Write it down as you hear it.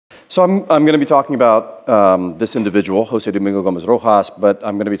So I'm going to be talking about this individual, Jose Domingo Gómez Rojas, but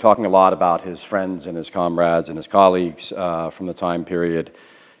I'm going to be talking a lot about his friends and his comrades and his colleagues from the time period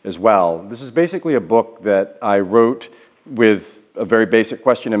as well. This is basically a book that I wrote with a very basic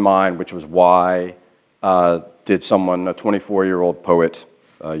question in mind, which was why did someone, a 24-year-old poet,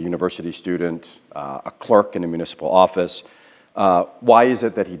 a university student, a clerk in a municipal office, why is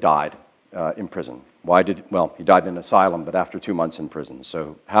it that he died in prison? Well, he died in an asylum, but after 2 months in prison.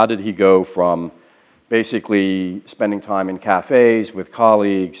 So how did he go from basically spending time in cafes with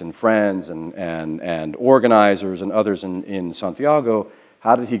colleagues and friends and organizers and others in Santiago,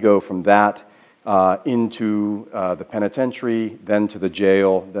 how did he go from that into the penitentiary, then to the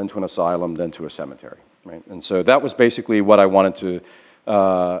jail, then to an asylum, then to a cemetery, right? And so that was basically what I wanted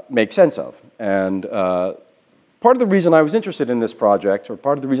to make sense of. And part of the reason I was interested in this project, or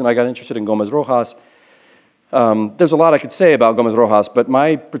part of the reason I got interested in Gómez Rojas, there's a lot I could say about Gómez Rojas, but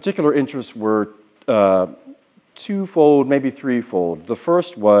my particular interests were twofold, maybe threefold. The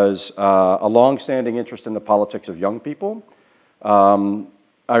first was a long-standing interest in the politics of young people.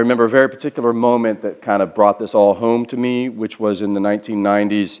 I remember a very particular moment that kind of brought this all home to me, which was in the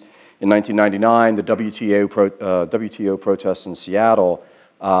 1990s. In 1999, the WTO protests in Seattle,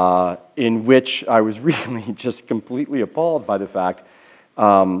 in which I was really just completely appalled by the fact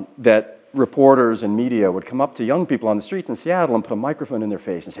that reporters and media would come up to young people on the streets in Seattle and put a microphone in their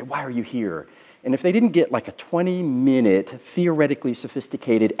face and say, "Why are you here?" And if they didn't get like a 20-minute, theoretically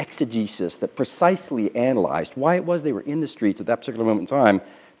sophisticated exegesis that precisely analyzed why it was they were in the streets at that particular moment in time,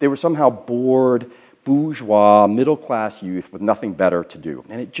 they were somehow bored, bourgeois, middle-class youth with nothing better to do.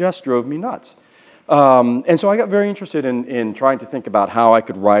 And it just drove me nuts. And so I got very interested in trying to think about how I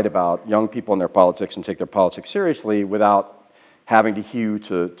could write about young people and their politics and take their politics seriously without having to hew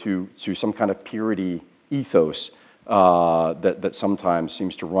to some kind of purity ethos that sometimes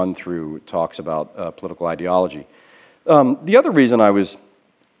seems to run through talks about political ideology. The other reason I was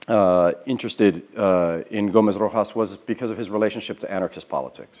interested in Gómez Rojas was because of his relationship to anarchist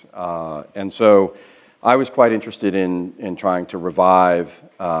politics. And so I was quite interested in trying to revive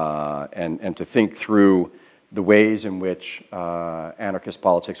and to think through the ways in which anarchist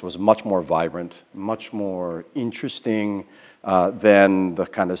politics was much more vibrant, much more interesting than the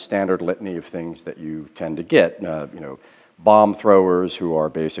kind of standard litany of things that you tend to get. Bomb throwers who are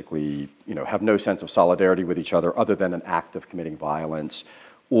basically, have no sense of solidarity with each other than an act of committing violence,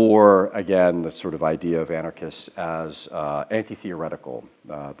 or again, the sort of idea of anarchists as anti-theoretical,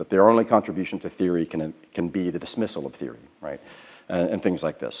 that their only contribution to theory can be the dismissal of theory, right? And things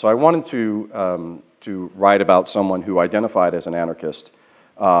like this. So I wanted to write about someone who identified as an anarchist,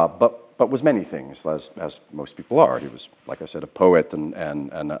 but was many things, as most people are. He was, like I said, a poet and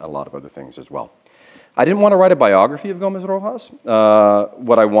a lot of other things as well. I didn't want to write a biography of Gómez Rojas.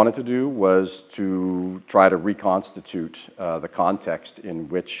 What I wanted to do was to try to reconstitute the context in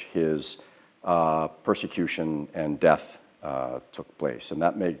which his persecution and death took place. And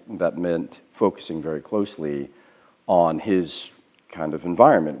that meant focusing very closely on his kind of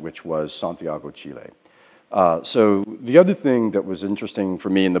environment, which was Santiago, Chile. So the other thing that was interesting for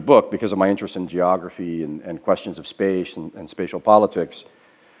me in the book, because of my interest in geography and questions of space and spatial politics,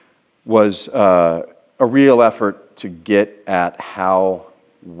 was a real effort to get at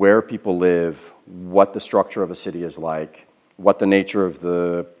where people live, what the structure of a city is like, what the nature of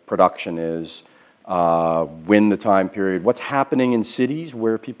the production is, when the time period, what's happening in cities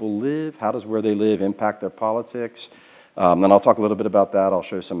where people live, how does where they live impact their politics. And I'll talk a little bit about that. I'll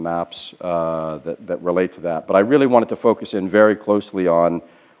show some maps that relate to that. But I really wanted to focus in very closely on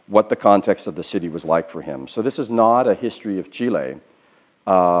what the context of the city was like for him. So this is not a history of Chile,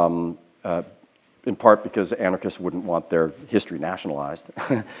 in part because anarchists wouldn't want their history nationalized.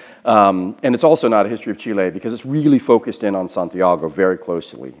 And it's also not a history of Chile because it's really focused in on Santiago very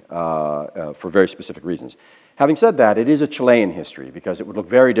closely for very specific reasons. Having said that, it is a Chilean history because it would look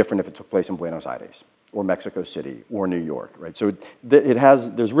very different if it took place in Buenos Aires or Mexico City or New York, right? So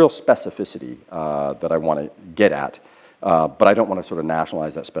there's real specificity that I want to get at, but I don't want to sort of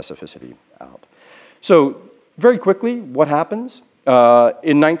nationalize that specificity out. So very quickly, what happens?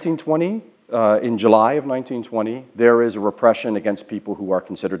 In 1920, in July of 1920, there is a repression against people who are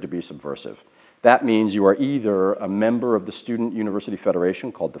considered to be subversive. That means you are either a member of the Student University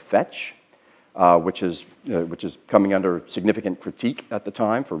Federation called the Fetch, which is coming under significant critique at the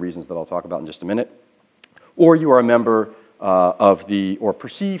time for reasons that I'll talk about in just a minute, or you are a member or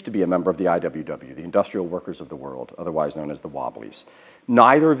perceived to be a member of the IWW, the Industrial Workers of the World, otherwise known as the Wobblies.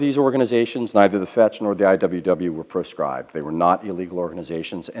 Neither of these organizations, neither the Fetch nor the IWW, were proscribed. They were not illegal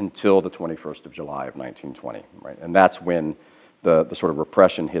organizations until the 21st of July of 1920, right? And that's when the sort of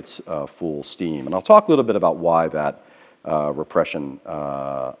repression hits full steam. And I'll talk a little bit about why that repression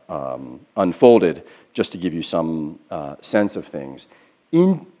unfolded, just to give you some sense of things.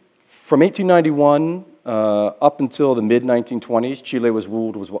 From 1891 up until the mid-1920s, Chile was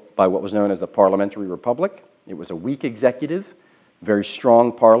ruled by what was known as the Parliamentary Republic. It was a weak executive, very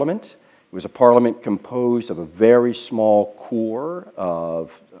strong parliament. It was a parliament composed of a very small core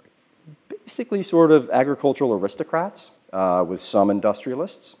of basically sort of agricultural aristocrats with some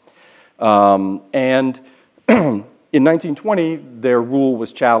industrialists. And in 1920, their rule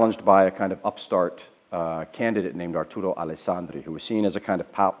was challenged by a kind of upstart candidate named Arturo Alessandri, who was seen as a kind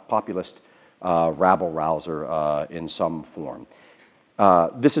of populist rabble-rouser in some form.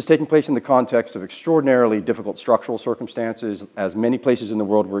 This is taking place in the context of extraordinarily difficult structural circumstances, as many places in the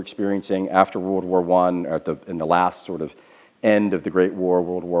world were experiencing after World War I, in the last sort of end of the Great War,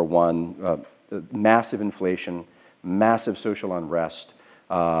 World War I, massive inflation, massive social unrest,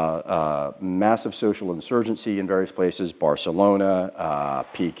 massive social insurgency in various places, Barcelona,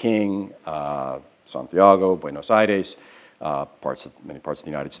 Peking, Santiago, Buenos Aires, many parts of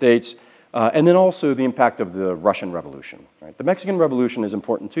the United States, and then also the impact of the Russian Revolution. Right? The Mexican Revolution is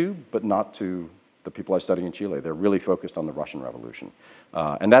important too, but not to the people I study in Chile. They're really focused on the Russian Revolution,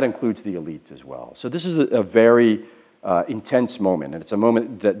 and that includes the elite as well. So this is a very intense moment, and it's a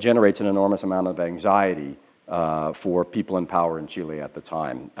moment that generates an enormous amount of anxiety for people in power in Chile at the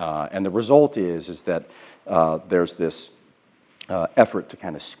time. And the result is that there's this effort to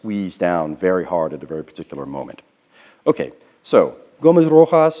kind of squeeze down very hard at a very particular moment. Okay, so Gómez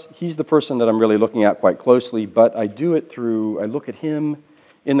Rojas, he's the person that I'm really looking at quite closely, but I look at him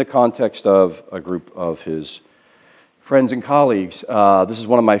in the context of a group of his friends and colleagues. This is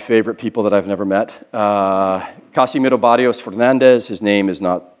one of my favorite people that I've never met. Casimiro Barrios Fernandez. His name is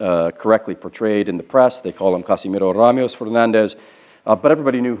not correctly portrayed in the press. They call him Casimiro Ramos Fernandez, but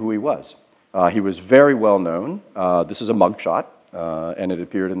everybody knew who he was. He was very well known. This is a mugshot, and it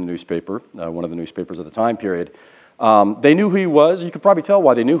appeared in the newspaper, one of the newspapers of the time period. They knew who he was. You could probably tell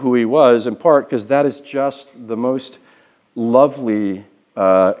why they knew who he was, in part because that is just the most lovely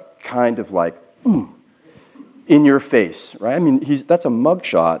kind of like, in your face, right? I mean, that's a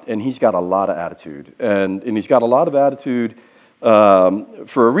mugshot, and he's got a lot of attitude. And he's got a lot of attitude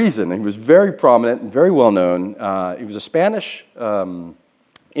for a reason. He was very prominent and very well known. He was a Spanish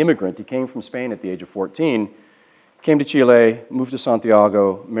immigrant. He came from Spain at the age of 14, came to Chile, moved to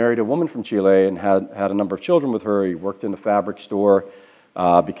Santiago, married a woman from Chile, and had a number of children with her. He worked in a fabric store,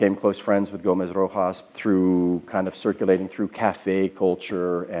 became close friends with Gómez Rojas through kind of circulating through cafe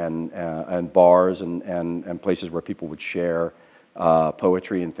culture and bars and places where people would share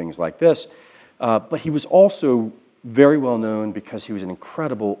poetry and things like this. But he was also very well known because he was an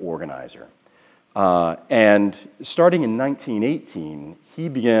incredible organizer. And starting in 1918, he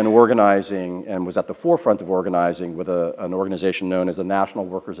began organizing and was at the forefront of organizing with an organization known as the National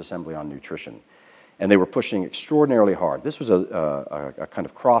Workers' Assembly on Nutrition. And they were pushing extraordinarily hard. This was a kind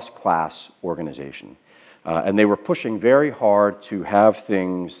of cross-class organization. And they were pushing very hard to have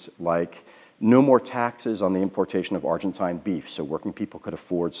things like no more taxes on the importation of Argentine beef, so working people could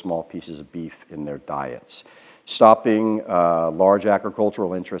afford small pieces of beef in their diets. Stopping large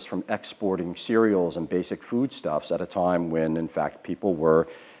agricultural interests from exporting cereals and basic foodstuffs at a time when, in fact, people were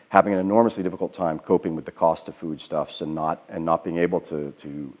having an enormously difficult time coping with the cost of foodstuffs and not being able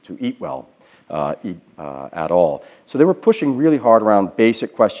to eat well. At all. So they were pushing really hard around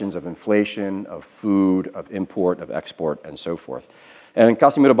basic questions of inflation, of food, of import, of export, and so forth. And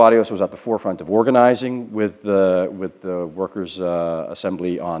Casimiro Barrios was at the forefront of organizing with the Workers'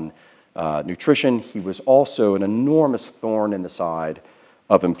 Assembly on nutrition. He was also an enormous thorn in the side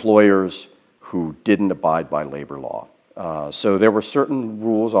of employers who didn't abide by labor law. So there were certain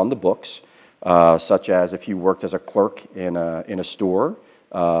rules on the books, such as if you worked as a clerk in a store,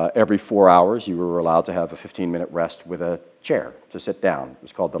 every 4 hours, you were allowed to have a 15-minute rest with a chair to sit down. It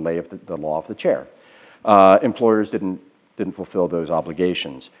was called the law of the chair. Employers didn't fulfill those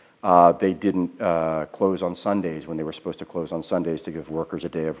obligations. They didn't close on Sundays when they were supposed to close on Sundays to give workers a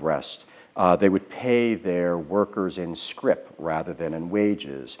day of rest. They would pay their workers in scrip rather than in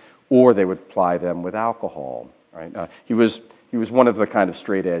wages, or they would ply them with alcohol. Right? He was one of the kind of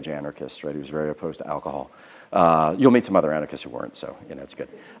straight-edge anarchists. Right? He was very opposed to alcohol. You'll meet some other anarchists who weren't, so it's good.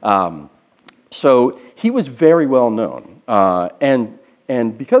 So he was very well known,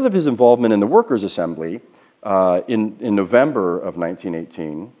 and because of his involvement in the Workers' Assembly, in November of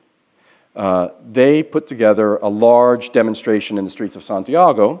 1918, they put together a large demonstration in the streets of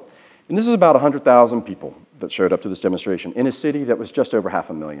Santiago And this is about 100,000 people that showed up to this demonstration in a city that was just over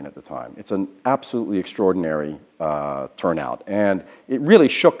 500,000 at the time. It's an absolutely extraordinary turnout. And it really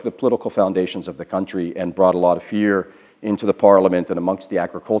shook the political foundations of the country and brought a lot of fear into the parliament and amongst the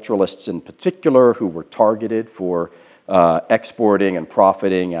agriculturalists in particular, who were targeted for exporting and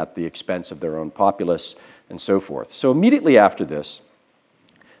profiting at the expense of their own populace and so forth. So immediately after this,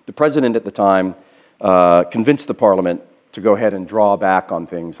 the president at the time convinced the parliament to go ahead and draw back on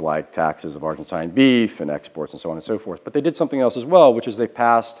things like taxes of Argentine beef and exports and so on and so forth. But they did something else as well, which is they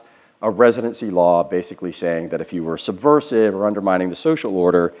passed a residency law basically saying that if you were subversive or undermining the social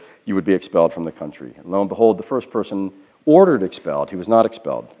order, you would be expelled from the country. And lo and behold, the first person ordered expelled, he was not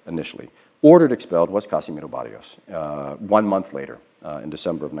expelled initially, ordered expelled was Casimiro Barrios 1 month later in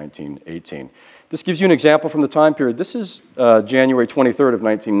December of 1918. This gives you an example from the time period. This is January 23rd of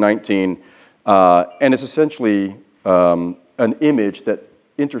 1919, and it's essentially an image that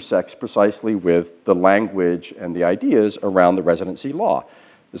intersects precisely with the language and the ideas around the residency law.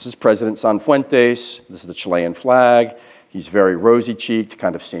 This is President Sanfuentes. This is the Chilean flag. He's very rosy-cheeked,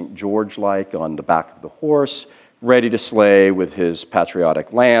 kind of St. George-like on the back of the horse, ready to slay with his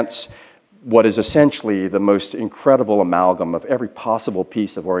patriotic lance, what is essentially the most incredible amalgam of every possible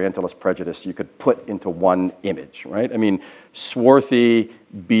piece of Orientalist prejudice you could put into one image, right? I mean, swarthy,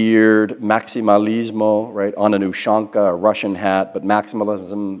 beard, maximalismo, right? On an ushanka, a Russian hat, but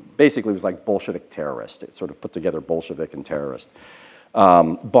maximalism basically was like Bolshevik terrorist. It sort of put together Bolshevik and terrorist.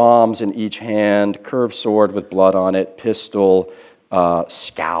 Bombs in each hand, curved sword with blood on it, pistol,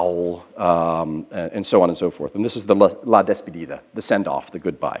 scowl, and so on and so forth. And this is the la despedida, the send-off, the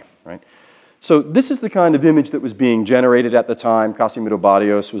goodbye, right? So this is the kind of image that was being generated at the time. Casimiro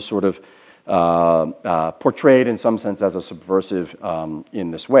Barrios was sort of portrayed in some sense as a subversive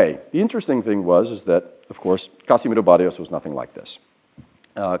in this way. The interesting thing is that, of course, Casimiro Barrios was nothing like this.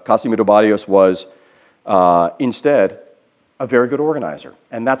 Casimiro Barrios was instead a very good organizer,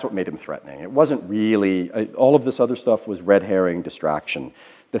 and that's what made him threatening. It wasn't really, all of this other stuff was red herring distraction.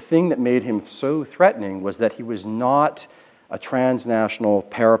 The thing that made him so threatening was that he was not a transnational,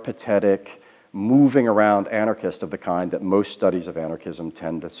 peripatetic, moving around anarchist of the kind that most studies of anarchism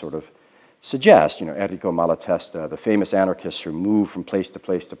tend to sort of suggest. You know, Enrico Malatesta, the famous anarchists who move from place to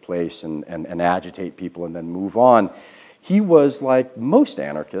place to place and agitate people and then move on. He was like most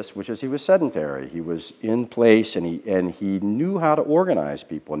anarchists, which is he was sedentary. He was in place and he knew how to organize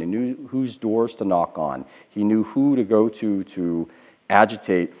people and he knew whose doors to knock on. He knew who to go to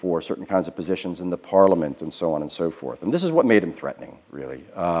agitate for certain kinds of positions in the parliament and so on and so forth. And this is what made him threatening, really.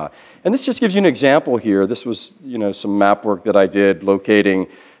 And this just gives you an example here. This was, you know, some map work that I did locating.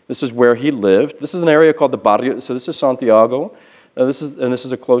 This is where he lived. This is an area called the Barrio. So this is Santiago. This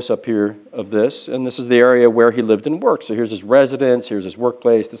is a close-up here of this. And this is the area where he lived and worked. So here's his residence. Here's his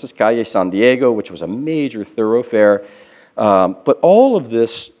workplace. This is Calle San Diego, which was a major thoroughfare. But all of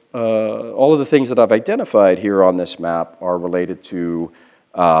this, all of the things that I've identified here on this map are related to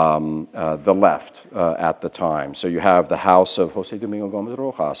the left at the time. So you have the house of Jose Domingo Gómez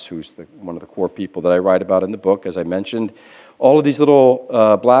Rojas, who's one of the core people that I write about in the book, as I mentioned. All of these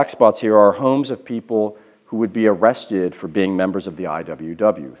little black spots here are homes of people who would be arrested for being members of the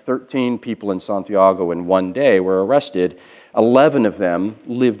IWW. 13 people in Santiago in one day were arrested. 11 of them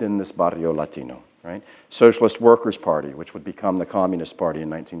lived in this barrio Latino, right? Socialist Workers' Party, which would become the Communist Party in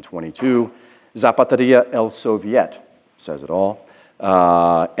 1922. Zapateria El Soviet, says it all.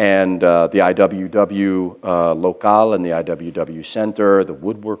 And the IWW Local and the IWW Center, the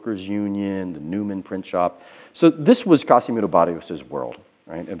Woodworkers Union, the Newman Print Shop. So this was Casimiro Barrios' world,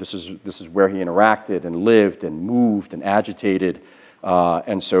 right? And this is where he interacted and lived and moved and agitated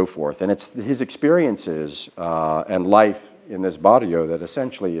and so forth. And it's his experiences and life in this barrio that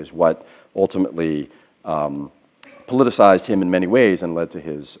essentially is what ultimately politicized him in many ways and led to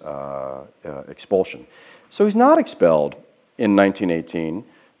his expulsion. So he's not expelled in 1918,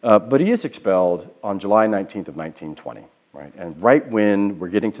 but he is expelled on July 19th of 1920, right? And right when we're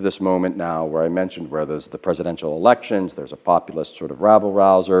getting to this moment now where I mentioned where there's the presidential elections, there's a populist sort of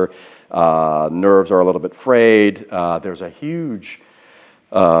rabble-rouser, nerves are a little bit frayed, there's a huge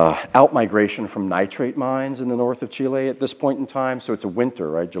out-migration from nitrate mines in the north of Chile at this point in time. So it's a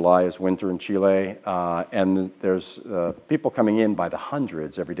winter, right? July is winter in Chile, and there's people coming in by the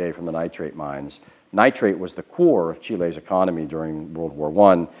hundreds every day from the nitrate mines. Nitrate was the core of Chile's economy during World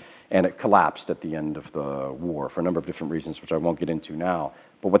War I, and it collapsed at the end of the war for a number of different reasons, which I won't get into now.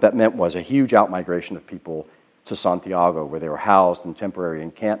 But what that meant was a huge out-migration of people to Santiago, where they were housed in temporary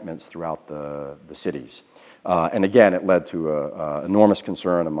encampments throughout the cities. And again, it led to enormous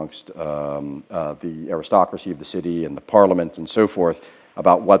concern amongst the aristocracy of the city and the parliament and so forth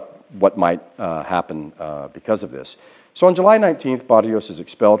about what what might happen because of this. So on July 19th, Barrios is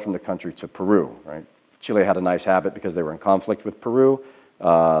expelled from the country to Peru, right? Chile had a nice habit because they were in conflict with Peru.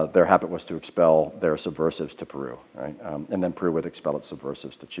 Their habit was to expel their subversives to Peru, right? And then Peru would expel its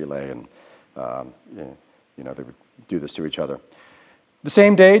subversives to Chile, and you know, they would do this to each other. The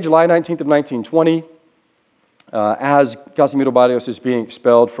same day, July 19th of 1920, as Casimiro Barrios is being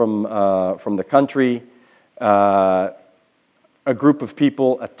expelled from the country, a group of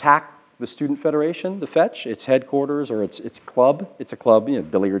people attack the Student Federation, the Fetch, its headquarters or its club. It's a club, you know,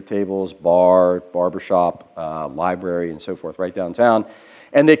 billiard tables, bar, barbershop, library, and so forth, right downtown.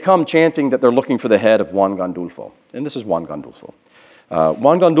 And they come chanting that they're looking for the head of Juan Gandulfo. And this is Juan Gandulfo.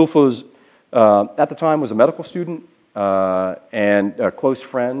 Juan Gandulfo, at the time, was a medical student and a close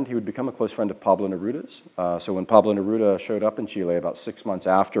friend. He would become a close friend of Pablo Neruda's. So when Pablo Neruda showed up in Chile about 6 months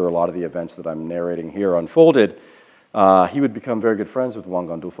after a lot of the events that I'm narrating here unfolded, he would become very good friends with Juan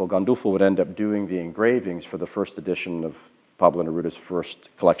Gandulfo. Gandulfo would end up doing the engravings for the first edition of Pablo Neruda's first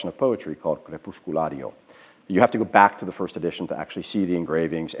collection of poetry called Crepusculario. You have to go back to the first edition to actually see the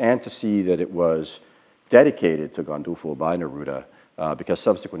engravings and to see that it was dedicated to Gandulfo by Neruda, because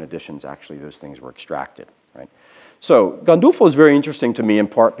subsequent editions, actually, those things were extracted, right? So Gandulfo is very interesting to me in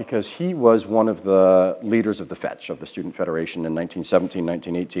part because he was one of the leaders of the Fetch, of the Student Federation in 1917,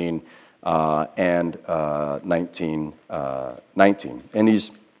 1918, and 1919. And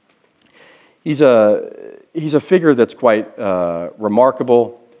he's a figure that's quite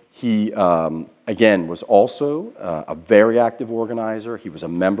remarkable. He, again, was also a very active organizer. He was a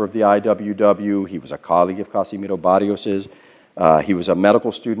member of the IWW. He was a colleague of Casimiro Barrios's. He was a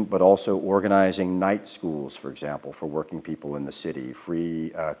medical student, but also organizing night schools, for example, for working people in the city,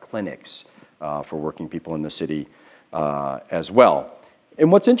 free clinics for working people in the city as well.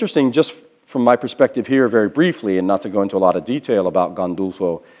 And what's interesting, just from my perspective here very briefly, and not to go into a lot of detail about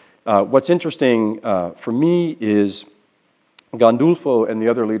Gandulfo, what's interesting for me is Gandulfo and the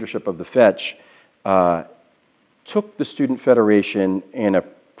other leadership of the Fetch took the Student Federation in a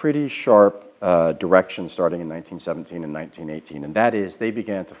pretty sharp direction starting in 1917 and 1918, and that is they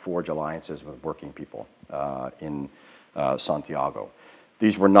began to forge alliances with working people in Santiago.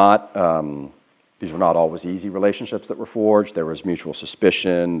 These were not always easy relationships that were forged. There was mutual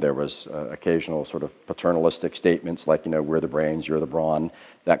suspicion. There was occasional sort of paternalistic statements like, you know, we're the brains, you're the brawn,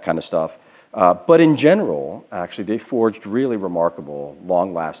 that kind of stuff. But in general, actually, they forged really remarkable,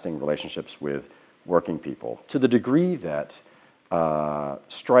 long-lasting relationships with working people to the degree that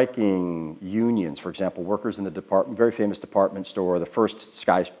striking unions, for example, workers in the very famous department store, the first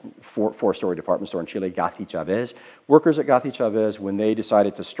four-story department store in Chile, Gathi Chavez, workers at Gathi Chavez, when they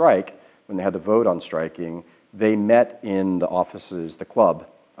decided to strike, when they had to vote on striking, they met in the offices, the club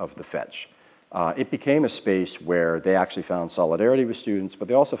of the Fetch. It became a space where they actually found solidarity with students, but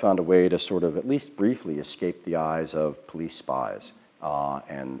they also found a way to sort of, at least briefly, escape the eyes of police spies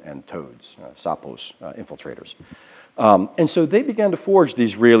and toads, sapos, infiltrators. And so they began to forge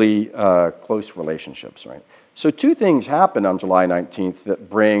these really close relationships, right? So two things happen on July 19th that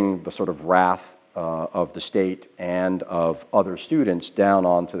bring the sort of wrath of the state and of other students down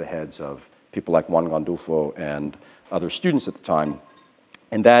onto the heads of people like Juan Gandulfo and other students at the time.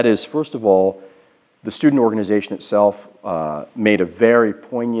 And that is, first of all, the student organization itself made a very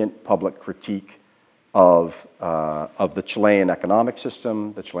poignant public critique of the Chilean economic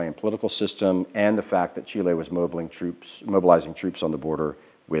system, the Chilean political system, and the fact that Chile was mobilizing troops on the border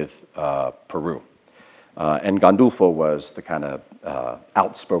with Peru. And Gandulfo was the kind of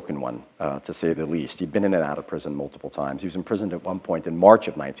outspoken one, to say the least. He'd been in and out of prison multiple times. He was imprisoned at one point in March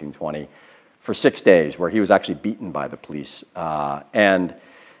of 1920 for 6 days, where he was actually beaten by the police. And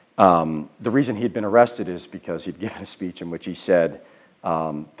the reason he'd been arrested is because he'd given a speech in which he said,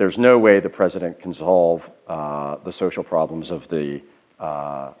 there's no way the president can solve the social problems of the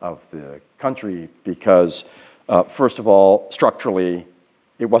country because, first of all, structurally,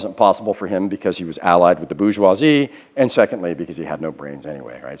 it wasn't possible for him because he was allied with the bourgeoisie, and secondly, because he had no brains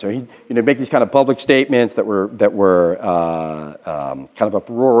anyway, right? So he'd make these kind of public statements that were kind of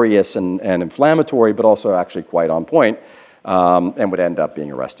uproarious and inflammatory, but also actually quite on point, and would end up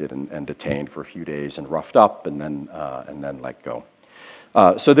being arrested and detained for a few days and roughed up and then let go.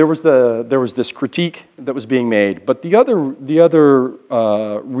 So there was this critique that was being made, but the other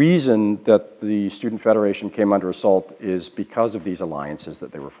reason that the Student Federation came under assault is because of these alliances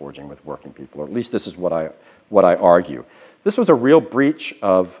that they were forging with working people, or at least this is what I argue. This was a real breach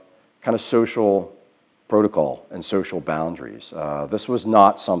of kind of social protocol and social boundaries. This was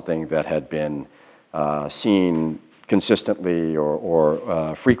not something that had been seen consistently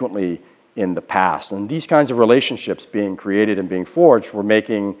or frequently in the past. And these kinds of relationships being created and being forged were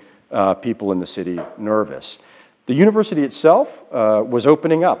making people in the city nervous. The university itself was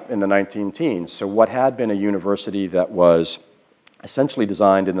opening up in the 19-teens. So what had been a university that was essentially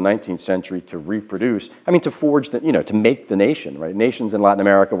designed in the 19th century to reproduce, I mean, to forge the, to make the nation, right? Nations in Latin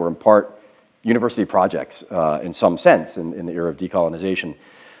America were in part university projects in some sense in the era of decolonization.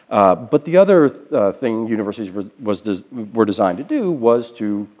 But the other thing universities were designed to do was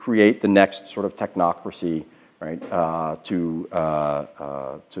to create the next sort of technocracy, right? To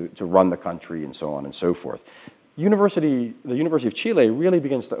run the country and so on and so forth. The University of Chile really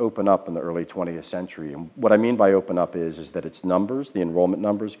begins to open up in the early 20th century. And what I mean by open up is that its numbers, the enrollment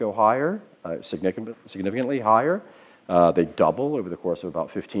numbers go higher, significantly higher. They double over the course of about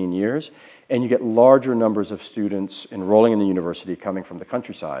 15 years. And you get larger numbers of students enrolling in the university coming from the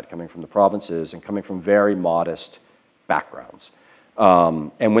countryside, coming from the provinces, and coming from very modest backgrounds.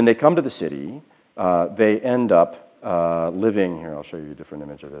 And when they come to the city, they end up living, here, I'll show you a different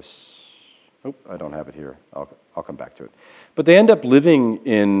image of this. Oh, I don't have it here. I'll come back to it. But they end up living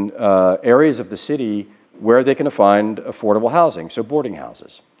in areas of the city where they can find affordable housing, so boarding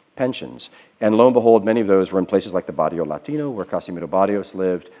houses, pensions. And lo and behold, many of those were in places like the Barrio Latino, where Casimiro Barrios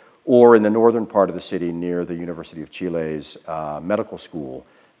lived, or in the northern part of the city near the University of Chile's medical school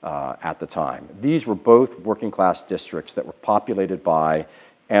at the time. These were both working class districts that were populated by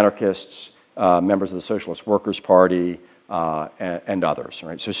anarchists, members of the Socialist Workers' Party, and others,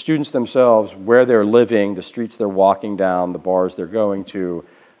 right? So students themselves, where they're living, the streets they're walking down, the bars they're going to,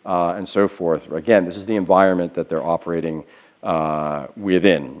 and so forth. Again, this is the environment that they're operating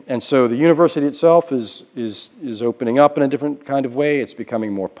within. And so the university itself is opening up in a different kind of way. It's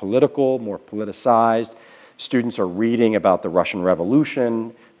becoming more political, more politicized. Students are reading about the Russian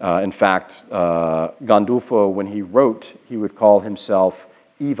Revolution. In fact, Gandulfo, when he wrote, he would call himself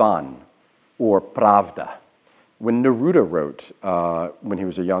Ivan or Pravda. When Neruda wrote, when he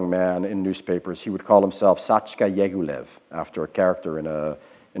was a young man in newspapers, he would call himself Sachka Yegulev, after a character in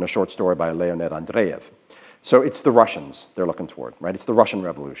a short story by Leonid Andreev. So it's the Russians they're looking toward, right? It's the Russian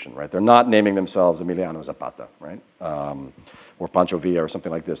Revolution, right? They're not naming themselves Emiliano Zapata, right? Or Pancho Villa or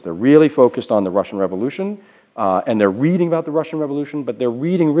something like this. They're really focused on the Russian Revolution, and they're reading about the Russian Revolution, but they're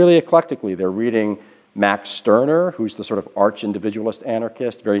reading really eclectically. They're reading Max Stirner, who's the sort of arch-individualist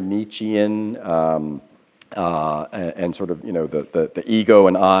anarchist, very Nietzschean, and sort of, the ego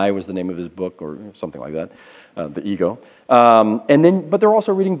and I was the name of his book, or something like that, the ego. But they're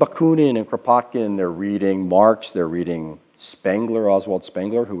also reading Bakunin and Kropotkin. They're reading Marx. They're reading Spengler, Oswald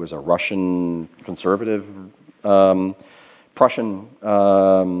Spengler, who was a Russian conservative, Prussian,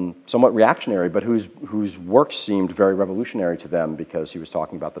 somewhat reactionary, but whose works seemed very revolutionary to them because he was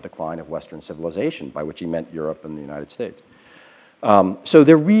talking about the decline of Western civilization, by which he meant Europe and the United States. So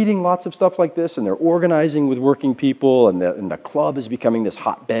they're reading lots of stuff like this, and they're organizing with working people, and the club is becoming this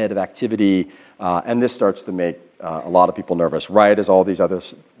hotbed of activity, and this starts to make a lot of people nervous, right as all these other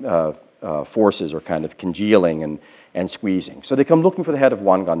forces are kind of congealing and squeezing. So they come looking for the head of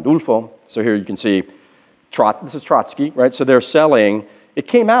Juan Gandulfo. So here you can see, this is Trotsky, right? So they're selling, it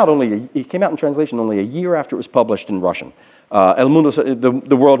came out in translation only a year after it was published in Russian. El Mundo,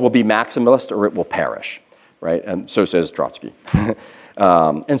 the world will be maximalist or it will perish. Right, and so says Trotsky.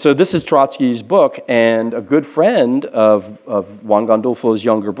 And so this is Trotsky's book, and a good friend of Juan Gandulfo's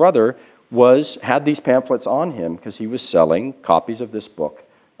younger brother had these pamphlets on him because he was selling copies of this book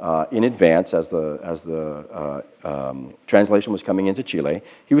in advance as the translation was coming into Chile.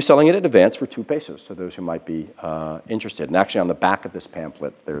 He was selling it in advance for 2 pesos to those who might be interested. And actually on the back of this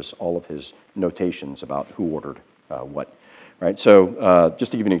pamphlet, there's all of his notations about who ordered what. Right, so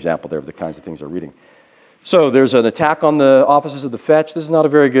just to give you an example there of the kinds of things they're reading. So there's an attack on the offices of the Fetch. This is not a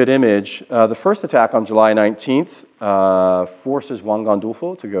very good image. The first attack on July 19th forces Juan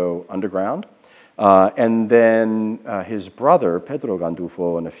Gandulfo to go underground. And then his brother, Pedro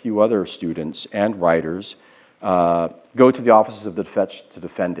Gandulfo, and a few other students and writers go to the offices of the Fetch to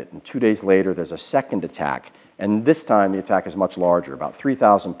defend it. And 2 days later, there's a second attack. And this time, the attack is much larger. About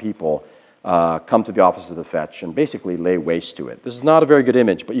 3,000 people come to the office of the Fetch and basically lay waste to it. This is not a very good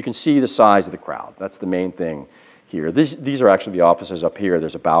image, but you can see the size of the crowd. That's the main thing here. These are actually the offices up here.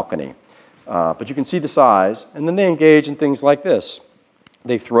 There's a balcony. But you can see the size, and then they engage in things like this.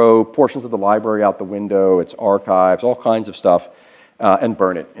 They throw portions of the library out the window, its archives, all kinds of stuff, and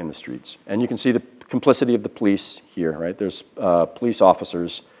burn it in the streets. And you can see the complicity of the police here, right? There's police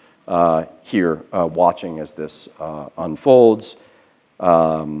officers here watching as this unfolds.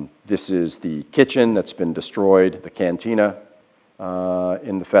 This is the kitchen that's been destroyed, the cantina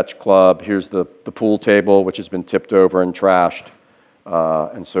in the Fetch Club. Here's the pool table, which has been tipped over and trashed,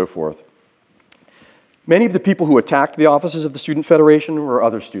 and so forth. Many of the people who attacked the offices of the Student Federation were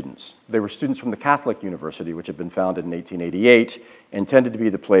other students. They were students from the Catholic University, which had been founded in 1888, and tended to be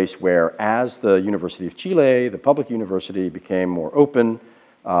the place where, as the University of Chile, the public university, became more open,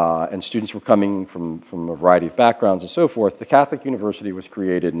 and students were coming from a variety of backgrounds and so forth, the Catholic University was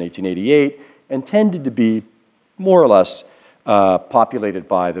created in 1888 and tended to be more or less populated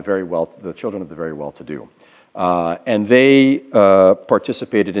by the children of the very well-to-do. And they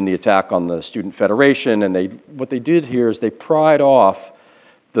participated in the attack on the Student Federation, and what they did here is they pried off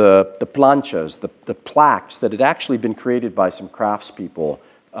the planchas, the plaques that had actually been created by some craftspeople,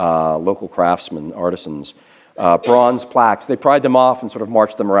 local craftsmen, artisans, bronze plaques. They pried them off and sort of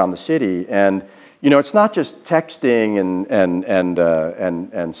marched them around the city. And you know, it's not just texting and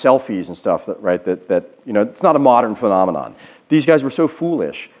selfies and stuff that you know, it's not a modern phenomenon. These guys were so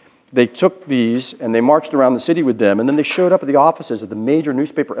foolish. They took these and they marched around the city with them, and then they showed up at the offices of the major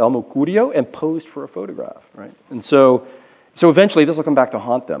newspaper El Mercurio and posed for a photograph, right? And so eventually this will come back to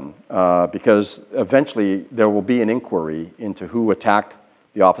haunt them because eventually there will be an inquiry into who attacked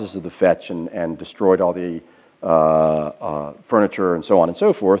the offices of the Fetch and destroyed all the furniture and so on and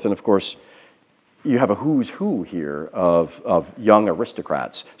so forth. And of course, you have a who's who here of young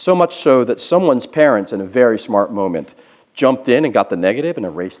aristocrats. So much so that someone's parents, in a very smart moment, jumped in and got the negative and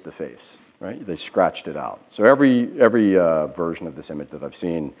erased the face, right? They scratched it out. So every version of this image that I've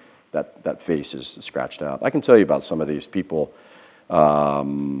seen, that face is scratched out. I can tell you about some of these people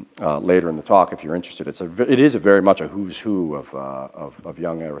later in the talk if you're interested. It is very much a who's who of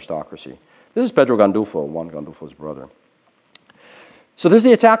young aristocracy. This is Pedro Gandulfo, Juan Gandulfo's brother. So there's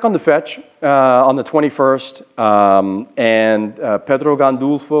the attack on the Fetch on the 21st, and Pedro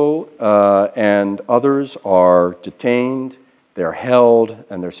Gandulfo and others are detained, they're held,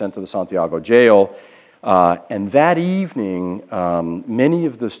 and they're sent to the Santiago jail. And that evening, many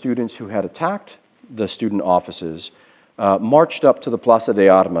of the students who had attacked the student offices marched up to the Plaza de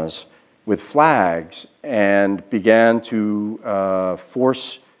Armas with flags and began to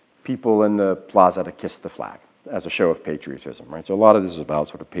force people in the plaza to kiss the flag as a show of patriotism, right? So a lot of this is about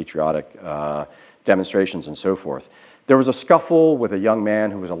sort of patriotic demonstrations and so forth. There was a scuffle with a young man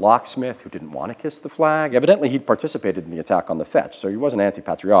who was a locksmith who didn't want to kiss the flag. Evidently, he'd participated in the attack on the Fetch, so he wasn't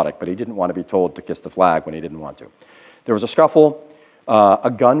anti-patriotic, but he didn't want to be told to kiss the flag when he didn't want to. There was a scuffle,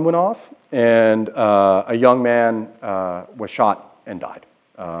 a gun went off, and a young man was shot and died.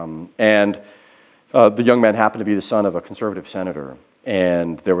 The young man happened to be the son of a conservative senator,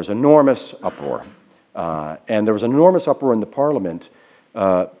 and there was enormous uproar. And there was an enormous uproar in the parliament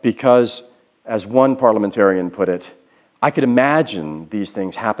because, as one parliamentarian put it, I could imagine these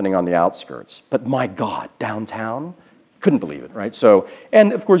things happening on the outskirts, but my God, downtown? Couldn't believe it, right? So,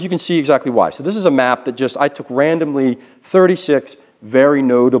 and of course you can see exactly why. So this is a map that I took randomly 36 very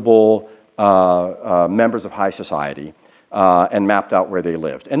notable members of high society and mapped out where they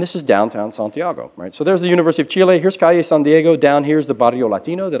lived. And this is downtown Santiago, right? So there's the University of Chile, here's Calle San Diego, down here's the Barrio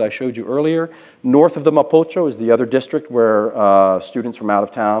Latino that I showed you earlier. North of the Mapocho is the other district where students from out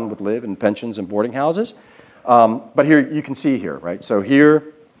of town would live in pensions and boarding houses. But here, you can see here, right? So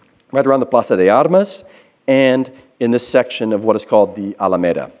here, right around the Plaza de Armas, and in this section of what is called the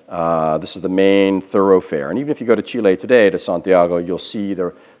Alameda. This is the main thoroughfare. And even if you go to Chile today, to Santiago, you'll see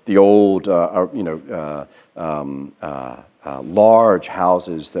the old, large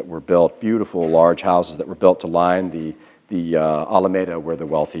houses that were built, beautiful large houses that were built to line the Alameda where the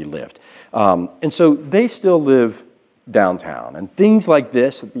wealthy lived. And so they still live downtown. And things like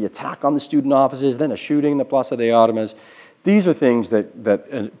this, the attack on the student offices, then a shooting in the Plaza de Armas, these are things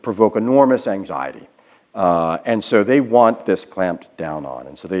that provoke enormous anxiety. And so they want this clamped down on.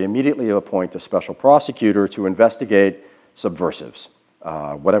 And so they immediately appoint a special prosecutor to investigate subversives,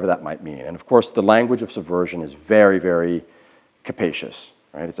 whatever that might mean. And of course, the language of subversion is very, very capacious,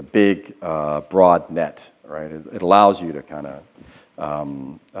 right? It's a big, broad net, right? It allows you to kind of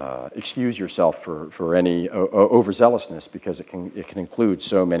excuse yourself for any overzealousness because it can include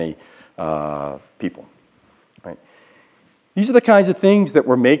so many people, right? These are the kinds of things that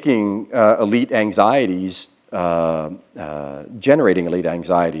were making elite anxieties, generating elite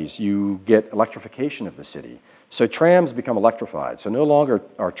anxieties. You get electrification of the city. So trams become electrified. So no longer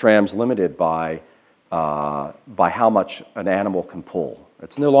are trams limited by how much an animal can pull.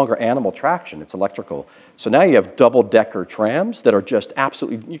 It's no longer animal traction, it's electrical. So now you have double-decker trams that are just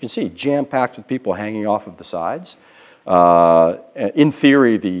absolutely, you can see, jam-packed with people hanging off of the sides. In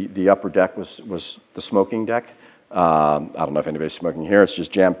theory, the upper deck was the smoking deck. I don't know if anybody's smoking here, it's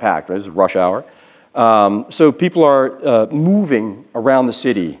just jam-packed, right? This is rush hour. So people are moving around the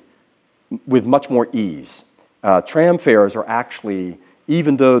city with much more ease. Tram fares are actually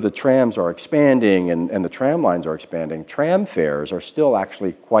even though the trams are expanding and the tram lines are expanding, tram fares are still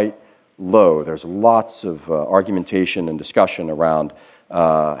actually quite low. There's lots of argumentation and discussion around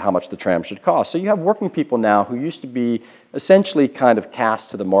how much the tram should cost. So you have working people now who used to be essentially kind of cast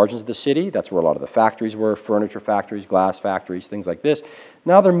to the margins of the city. That's where a lot of the factories were, furniture factories, glass factories, things like this.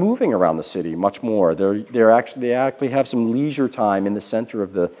 Now they're moving around the city much more. They actually have some leisure time in the center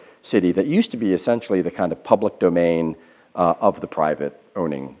of the city that used to be essentially the kind of public domain of the private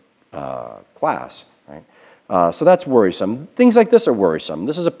owning class, right? So that's worrisome. Things like this are worrisome.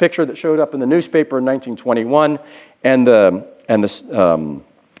 This is a picture that showed up in the newspaper in 1921, and the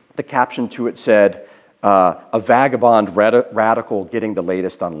caption to it said, a vagabond radical getting the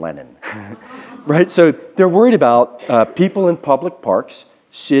latest on Lenin, right? So they're worried about people in public parks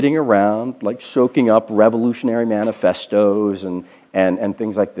sitting around, like soaking up revolutionary manifestos and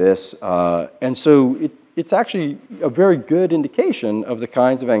things like this. And so it's actually a very good indication of the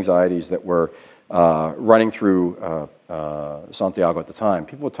kinds of anxieties that were running through Santiago at the time.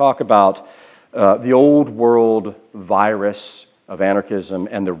 People talk about the old world virus of anarchism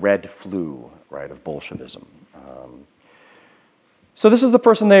and the red flu, right, of Bolshevism. So this is the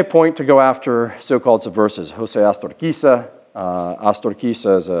person they appoint to go after so-called subversives, José Astorquiza.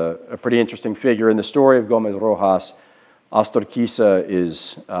 Astorquiza is a pretty interesting figure in the story of Gómez Rojas. Astorquiza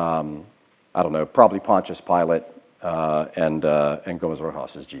is, I don't know, probably Pontius Pilate, and Gómez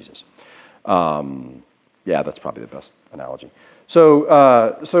Rojas is Jesus. Yeah, that's probably the best analogy. So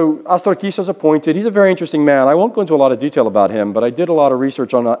Astorquiza is appointed. He's a very interesting man. I won't go into a lot of detail about him, but I did a lot of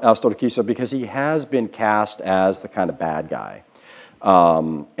research on Astorquiza because he has been cast as the kind of bad guy.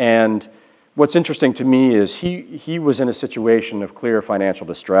 And what's interesting to me is he was in a situation of clear financial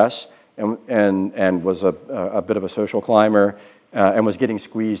distress and was a bit of a social climber and was getting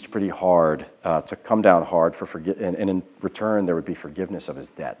squeezed pretty hard to come down hard and in return there would be forgiveness of his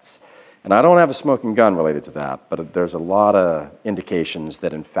debts. And I don't have a smoking gun related to that, but there's a lot of indications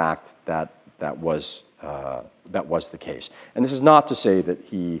that in fact that was the case. And this is not to say that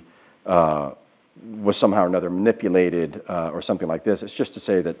he was somehow or another manipulated or something like this. It's just to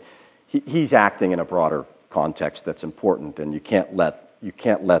say that he's acting in a broader context that's important, and you can't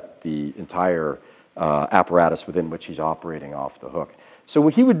let the entire apparatus within which he's operating off the hook. So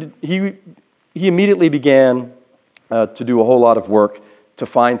he immediately began to do a whole lot of work to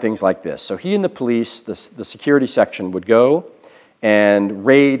find things like this. So he and the police, the security section, would go and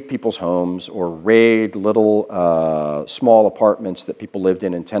raid people's homes or raid little small apartments that people lived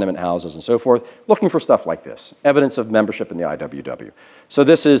in tenement houses and so forth, looking for stuff like this, evidence of membership in the IWW. So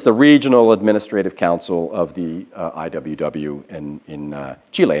this is the Regional Administrative Council of the IWW in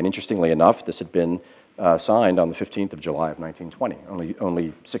Chile. And interestingly enough, this had been signed on the 15th of July of 1920,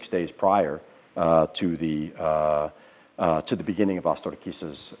 only 6 days prior to the beginning of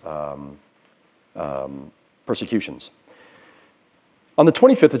Astorquiza's persecutions. On the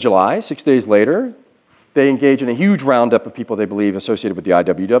 25th of July, 6 days later, they engage in a huge roundup of people they believe associated with the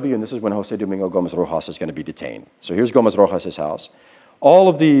IWW, and this is when José Domingo Gómez Rojas is going to be detained. So here's Gómez Rojas' house. All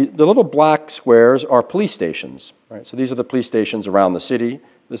of the little black squares are police stations, right? So these are the police stations around the city.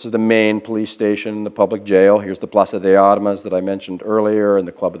 This is the main police station, the public jail. Here's the Plaza de Armas that I mentioned earlier, and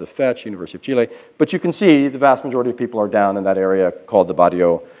the Club of the Fetch, University of Chile. But you can see the vast majority of people are down in that area called the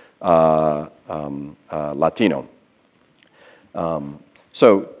Barrio Latino.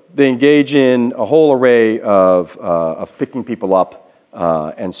 So they engage in a whole array of picking people up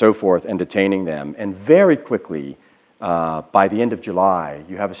and so forth and detaining them. And very quickly, by the end of July,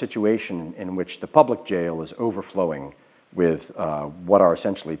 you have a situation in which the public jail is overflowing with what are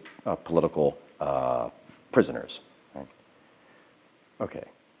essentially political prisoners. Right? Okay,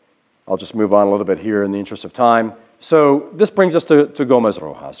 I'll just move on a little bit here in the interest of time. So this brings us to Gómez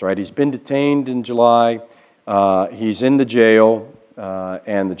Rojas, right? He's been detained in July. He's in the jail,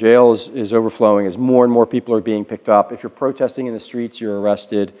 and the jail is overflowing as more and more people are being picked up. If you're protesting in the streets, you're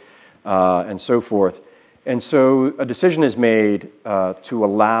arrested, and so forth. And so a decision is made to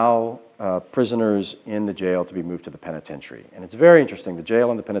allow prisoners in the jail to be moved to the penitentiary. And it's very interesting. The jail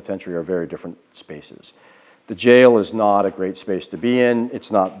and the penitentiary are very different spaces. The jail is not a great space to be in.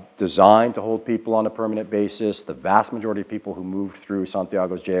 It's not designed to hold people on a permanent basis. The vast majority of people who moved through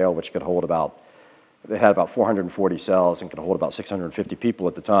Santiago's jail, which could hold they had about 440 cells and could hold about 650 people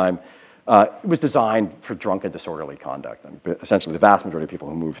at the time, it was designed for drunk and disorderly conduct. I mean, essentially, the vast majority of people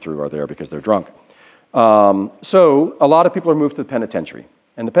who move through are there because they're drunk. So a lot of people are moved to the penitentiary.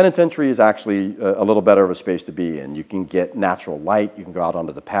 And the penitentiary is actually a little better of a space to be in. You can get natural light, you can go out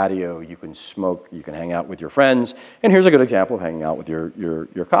onto the patio, you can smoke, you can hang out with your friends. And here's a good example of hanging out with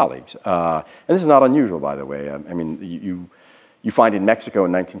your colleagues. And this is not unusual, by the way. I mean, You find in Mexico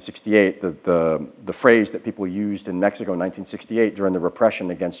in 1968, the phrase that people used in Mexico in 1968 during the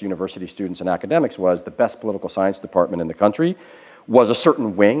repression against university students and academics was the best political science department in the country was a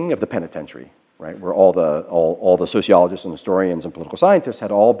certain wing of the penitentiary, right, where all the sociologists and historians and political scientists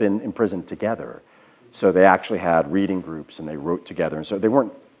had all been imprisoned together. So they actually had reading groups and they wrote together. And so they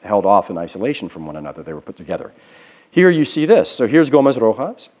weren't held off in isolation from one another, they were put together. Here you see this. So here's Gómez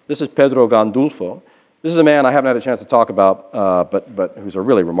Rojas. This is Pedro Gandulfo. This is a man I haven't had a chance to talk about, but who's a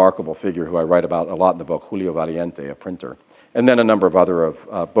really remarkable figure who I write about a lot in the book, Julio Valiente, a printer. And then a number of other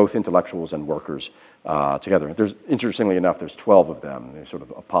of both intellectuals and workers together. Interestingly enough, there's 12 of them. They're sort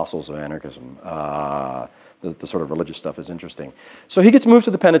of apostles of anarchism. The sort of religious stuff is interesting. So he gets moved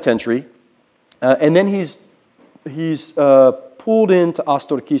to the penitentiary, and then he's pulled into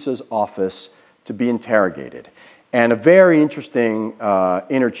Astorquiza's office to be interrogated. And a very interesting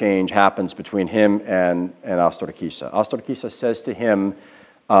interchange happens between him and Astorquiza. Astorquiza says to him,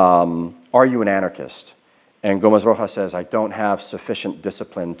 are you an anarchist? And Gómez Rojas says, I don't have sufficient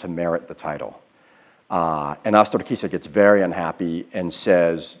discipline to merit the title. And Astorquiza gets very unhappy and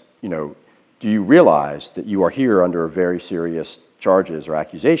says, you know, do you realize that you are here under very serious charges or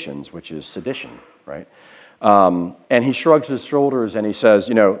accusations, which is sedition, right? And he shrugs his shoulders and he says,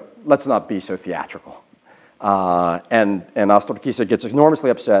 you know, let's not be so theatrical. And Astorquiza gets enormously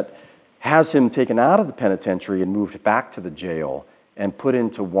upset, has him taken out of the penitentiary and moved back to the jail and put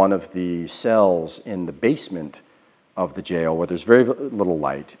into one of the cells in the basement of the jail where there's very little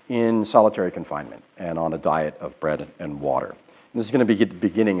light, in solitary confinement and on a diet of bread and water. And this is going to be the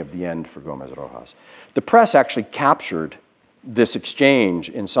beginning of the end for Gómez Rojas. The press actually captured this exchange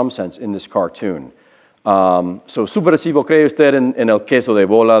in some sense in this cartoon. So, subversivo cree usted en el queso de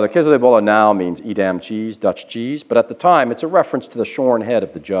bola. The queso de bola now means Edam cheese, Dutch cheese, but at the time it's a reference to the shorn head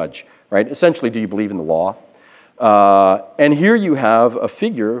of the judge, right? Essentially, do you believe in the law? And here you have a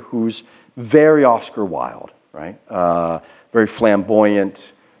figure who's very Oscar Wilde, right? Very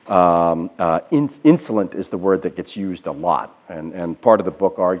flamboyant. Insolent is the word that gets used a lot. And part of the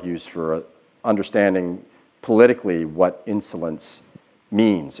book argues for understanding politically what insolence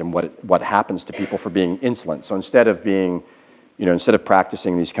means and what happens to people for being insolent. So instead of being, you know, instead of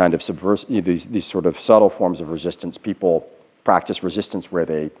practicing these kind of these sort of subtle forms of resistance, people practice resistance where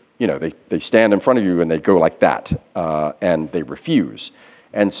they, you know, they stand in front of you and they go like that, and they refuse.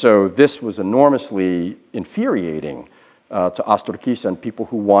 And so this was enormously infuriating to Astorquiza and people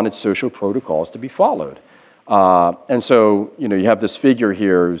who wanted social protocols to be followed. And so, you know, you have this figure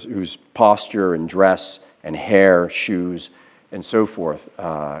here whose posture and dress and hair, shoes, and so forth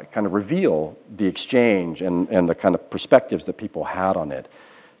kind of reveal the exchange and the kind of perspectives that people had on it.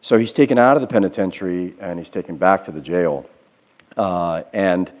 So he's taken out of the penitentiary and he's taken back to the jail.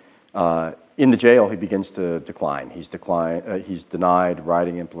 In the jail, he begins to decline. He's denied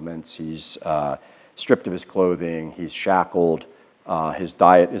riding implements. He's stripped of his clothing. He's shackled. His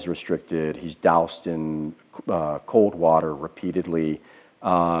diet is restricted. He's doused in cold water repeatedly.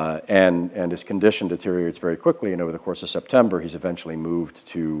 And his condition deteriorates very quickly. And over the course of September, he's eventually moved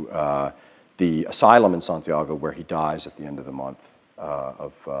to the asylum in Santiago, where he dies at the end of the month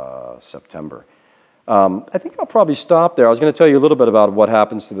of September. I think I'll probably stop there. I was going to tell you a little bit about what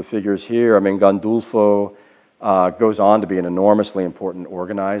happens to the figures here. I mean, Gandulfo goes on to be an enormously important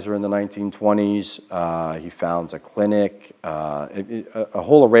organizer in the 1920s. He founds a clinic, a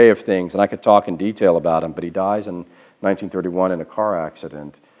whole array of things, and I could talk in detail about him, but he dies in 1931 in a car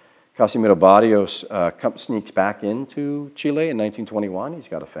accident. Casimiro Barrios sneaks back into Chile in 1921. He's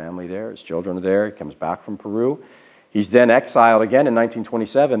got a family there. His children are there. He comes back from Peru. He's then exiled again in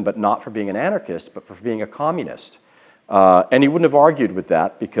 1927, but not for being an anarchist, but for being a communist. And he wouldn't have argued with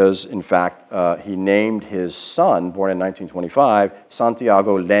that because, in fact, he named his son, born in 1925,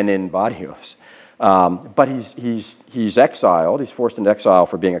 Santiago Lenin Barrios. But he's exiled. He's forced into exile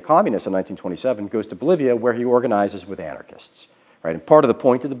for being a communist in 1927, goes to Bolivia, where he organizes with anarchists. Right? And part of the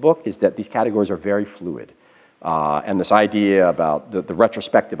point of the book is that these categories are very fluid. And this idea about, the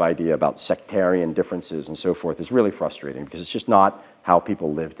retrospective idea about sectarian differences and so forth is really frustrating because it's just not how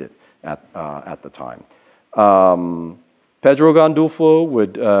people lived it at the time. Pedro Gandulfo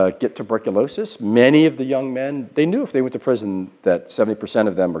would get tuberculosis. Many of the young men, they knew if they went to prison that 70%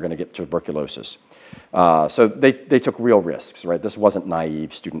 of them were going to get tuberculosis. So they took real risks, right? This wasn't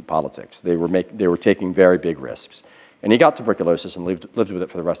naive student politics. They were taking very big risks. And he got tuberculosis and lived with it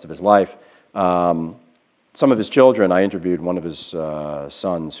for the rest of his life. Some of his children, I interviewed one of his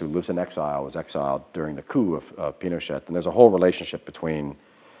sons who lives in exile, was exiled during the coup of Pinochet. And there's a whole relationship between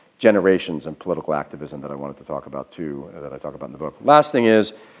generations and political activism that I wanted to talk about too, that I talk about in the book. Last thing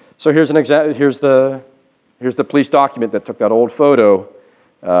is, so here's here's the police document that took that old photo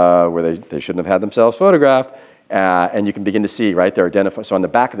where they shouldn't have had themselves photographed. And you can begin to see, right, they're identified. So on the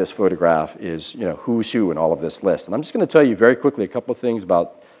back of this photograph is, you know, who's who in all of this list. And I'm just going to tell you very quickly a couple of things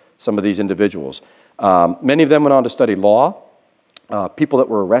about some of these individuals. Many of them went on to study law. People that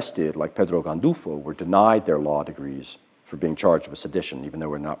were arrested, like Pedro Gandulfo, were denied their law degrees for being charged with sedition, even though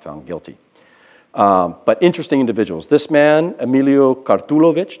they were not found guilty. But interesting individuals. This man, Emilio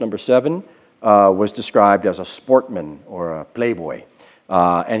Kartulovich, number 7, was described as a sportman or a playboy.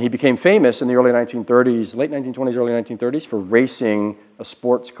 And he became famous in the early 1930s, late 1920s, early 1930s, for racing a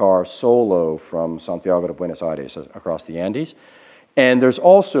sports car solo from Santiago to Buenos Aires across the Andes. And there's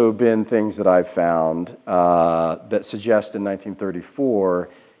also been things that I've found that suggest in 1934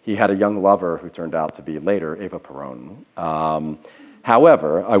 he had a young lover who turned out to be later Eva Perón.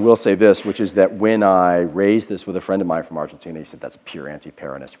 However, I will say this, which is that when I raised this with a friend of mine from Argentina, he said that's pure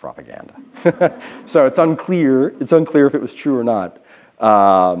anti-Peronist propaganda. So it's unclear if it was true or not.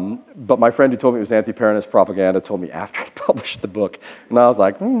 But my friend who told me it was anti-Peronist propaganda told me after I published the book, and I was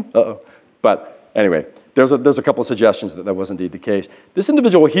like, uh-oh. But anyway, there's a couple of suggestions that was indeed the case. This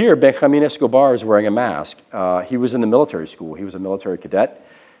individual here, Benjamin Escobar, is wearing a mask. He was in the military school. He was a military cadet,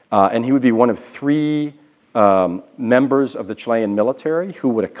 and he would be one of 3 members of the Chilean military who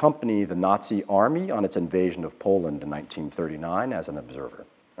would accompany the Nazi army on its invasion of Poland in 1939 as an observer,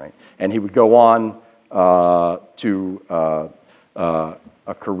 right? And he would go on to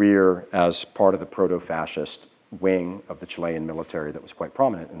a career as part of the proto-fascist wing of the Chilean military that was quite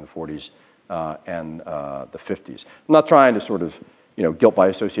prominent in the 40s and the 50s. I'm not trying to sort of, you know, guilt by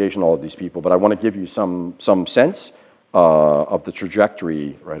association all of these people, but I want to give you some sense of the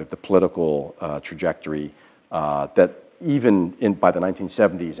trajectory, right, of the political trajectory that even by the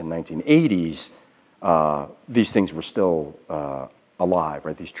 1970s and 1980s, these things were still alive,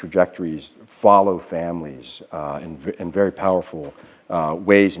 right? These trajectories follow families in very powerful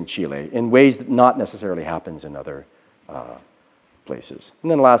ways in Chile, in ways that not necessarily happens in other places.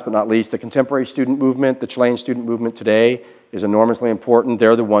 And then last but not least, the contemporary student movement, the Chilean student movement today is enormously important.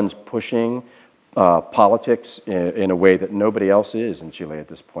 They're the ones pushing politics in a way that nobody else is in Chile at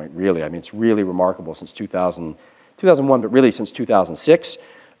this point, really. I mean, it's really remarkable since 2001, but really since 2006.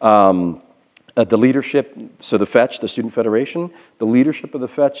 The leadership, so the FETCH, the Student Federation, the leadership of the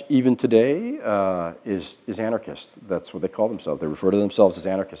FETCH even today is anarchist. That's what they call themselves. They refer to themselves as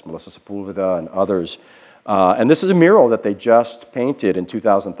anarchists, Melissa Sepulveda and others. And this is a mural that they just painted in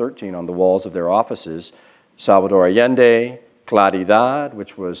 2013 on the walls of their offices. Salvador Allende, Claridad,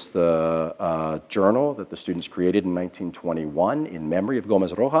 which was the journal that the students created in 1921 in memory of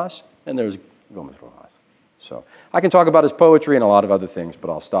Gómez Rojas, and there's Gómez Rojas. So I can talk about his poetry and a lot of other things, but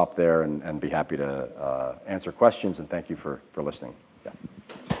I'll stop there and be happy to answer questions, and thank you for listening. Yeah.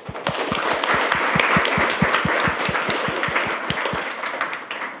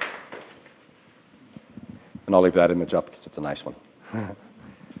 And I'll leave that image up because it's a nice one.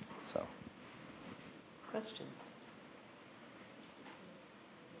 So. Questions?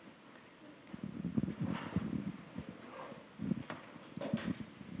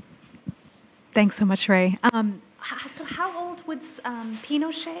 Thanks so much, Ray. So how old would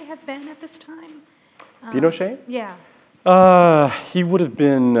Pinochet have been at this time? Pinochet? Yeah. He would have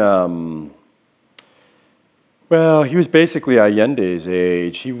been, well, he was basically Allende's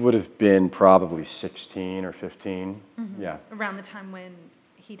age. He would have been probably 16 or 15. Mm-hmm. Yeah. Around the time when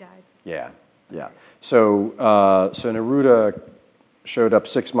he died. Yeah, yeah. So Neruda showed up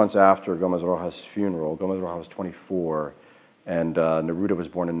 6 months after Gómez Rojas' funeral. Gómez Rojas was 24. And Neruda was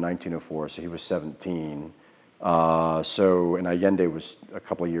born in 1904, so he was 17. And Allende was a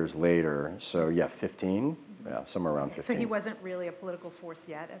couple of years later. So yeah, 15, yeah, somewhere around 15. So he wasn't really a political force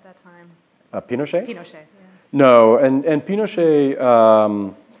yet at that time? Pinochet? Pinochet, yeah. No, and Pinochet,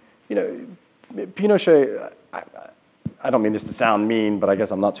 Pinochet, I don't mean this to sound mean, but I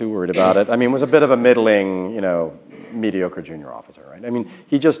guess I'm not too worried about it. I mean, was a bit of a middling, mediocre junior officer, right? I mean,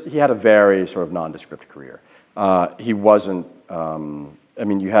 he had a very sort of nondescript career. He wasn't,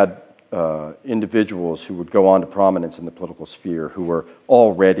 you had individuals who would go on to prominence in the political sphere who were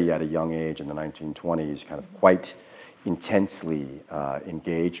already at a young age in the 1920s kind of quite intensely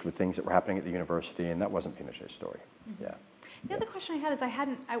engaged with things that were happening at the university, and that wasn't Pinochet's story. Mm-hmm. Yeah. The other question I had is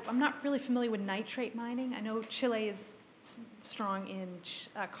I'm not really familiar with nitrate mining. I know Chile is strong in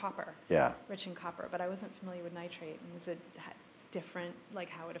copper, yeah, rich in copper, but I wasn't familiar with nitrate. And is it different, like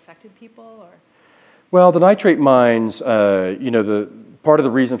how it affected people, or? Well, the nitrate mines, the part of the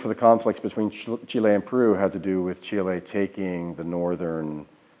reason for the conflicts between Chile and Peru had to do with Chile taking the northern,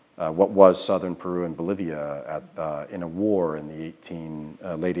 what was southern Peru and Bolivia in a war in the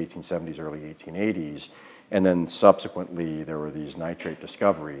late 1870s, early 1880s. And then subsequently, there were these nitrate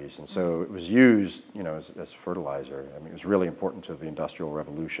discoveries. And so it was used, you know, as fertilizer. I mean, it was really important to the Industrial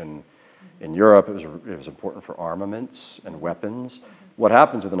Revolution in Europe. It was important for armaments and weapons. What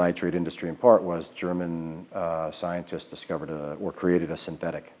happened to the nitrate industry in part was German scientists discovered or created a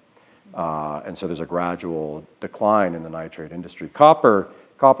synthetic. And so there's a gradual decline in the nitrate industry. Copper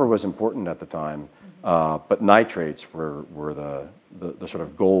was important at the time, but nitrates were the sort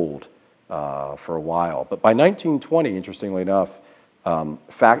of gold for a while. But by 1920, interestingly enough,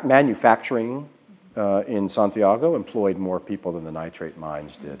 manufacturing in Santiago employed more people than the nitrate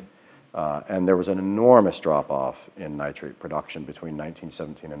mines did. And there was an enormous drop-off in nitrate production between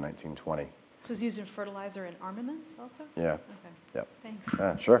 1917 and 1920. So it's used in fertilizer and armaments also? Yeah. Okay. Yep.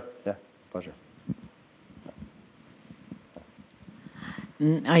 Thanks. Sure. Yeah. Pleasure.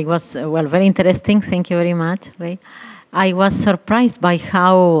 I was, well, very interesting. Thank you very much, Ray. I was surprised by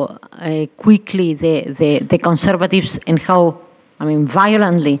how quickly the conservatives and how, I mean,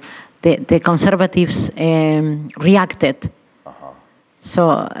 violently the conservatives reacted.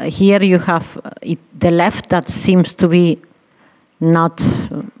 So here you have the left that seems to be not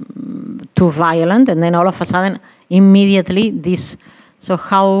too violent, and then all of a sudden, immediately this. So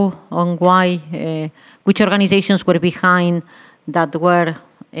how and why, which organizations were behind that were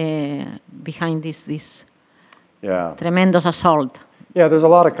behind this tremendous assault? Yeah, there's a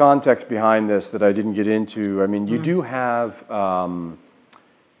lot of context behind this that I didn't get into. I mean, you do have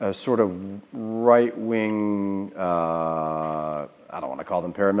a sort of right-wing, I don't want to call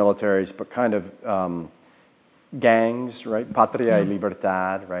them paramilitaries, but kind of gangs, right? Patria y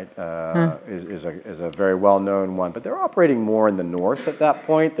Libertad, right, is a very well-known one. But they're operating more in the north at that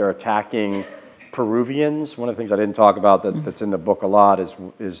point. They're attacking Peruvians. One of the things I didn't talk about that's in the book a lot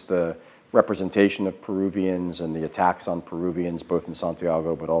is the representation of Peruvians and the attacks on Peruvians, both in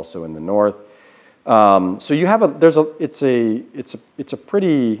Santiago but also in the north. So you have it's a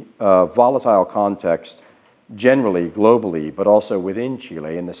pretty volatile context generally, globally, but also within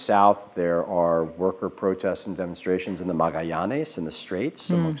Chile. In the south, there are worker protests and demonstrations in the Magallanes, in the Straits,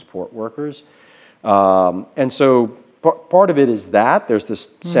 amongst port workers. And so part of it is that. There's this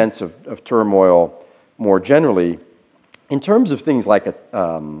sense of turmoil more generally. In terms of things like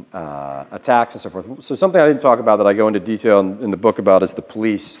attacks and so forth, so something I didn't talk about that I go into detail in the book about is the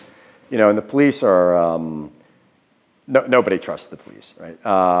police. You know, and the police are, nobody trusts the police, right?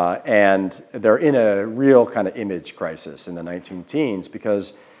 And they're in a real kind of image crisis in the 19-teens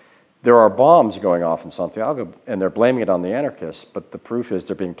because there are bombs going off in Santiago and they're blaming it on the anarchists, but the proof is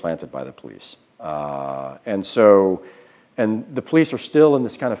they're being planted by the police. And the police are still in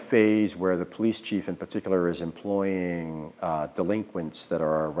this kind of phase where the police chief in particular is employing delinquents that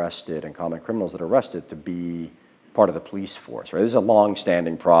are arrested and common criminals that are arrested to be part of the police force, right? This is a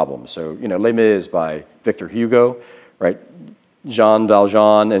long-standing problem. So, you know, Les Mis by Victor Hugo, right? Jean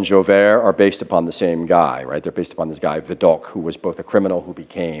Valjean and Javert are based upon the same guy, right? They're based upon this guy, Vidocq, who was both a criminal who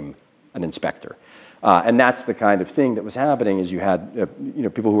became an inspector. And that's the kind of thing that was happening is you had, you know,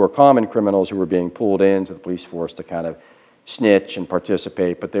 people who were common criminals who were being pulled into the police force to kind of snitch and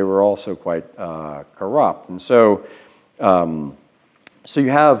participate, but they were also quite corrupt. And so, so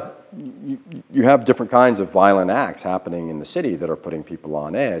you have different kinds of violent acts happening in the city that are putting people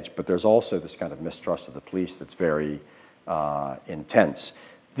on edge, but there's also this kind of mistrust of the police that's very intense.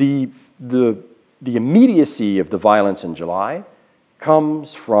 The immediacy of the violence in July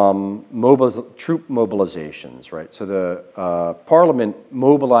comes from troop mobilizations, right? So the parliament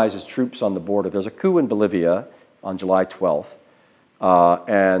mobilizes troops on the border. There's a coup in Bolivia on July 12th,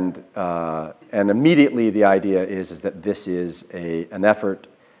 and immediately the idea is that this is an effort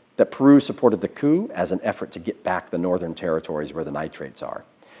that Peru supported the coup as an effort to get back the northern territories where the nitrates are.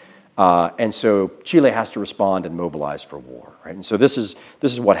 And so Chile has to respond and mobilize for war, right? And so this is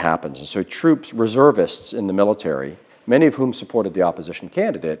what happens. And so troops, reservists in the military, many of whom supported the opposition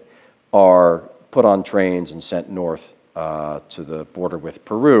candidate, are put on trains and sent north to the border with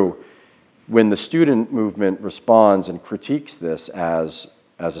Peru. When the student movement responds and critiques this as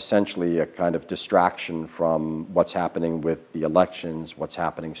essentially a kind of distraction from what's happening with the elections, what's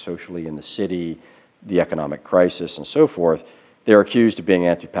happening socially in the city, the economic crisis, and so forth, they're accused of being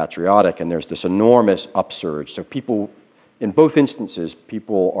anti-patriotic, and there's this enormous upsurge. So people, in both instances,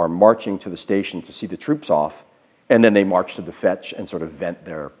 people are marching to the station to see the troops off, and then they march to the fetch and sort of vent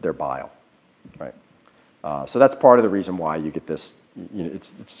their bile, right? So that's part of the reason why you get this, you know,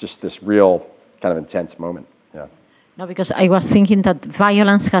 it's just this real kind of intense moment, yeah. No, because I was thinking that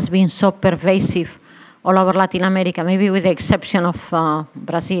violence has been so pervasive all over Latin America, maybe with the exception of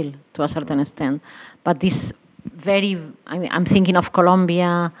Brazil to a certain extent. But this I'm thinking of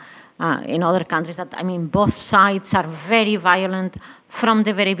Colombia, in other countries that, I mean, both sides are very violent from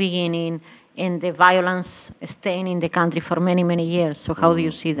the very beginning, and the violence staying in the country for many, many years. So how do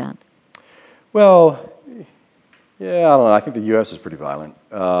you see that? Well, yeah, I don't know. I think the U.S. is pretty violent,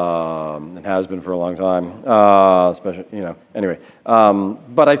 and has been for a long time, especially, anyway.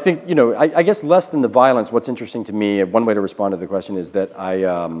 But I think, I guess less than the violence, what's interesting to me, one way to respond to the question is that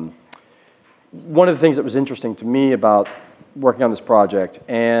one of the things that was interesting to me about working on this project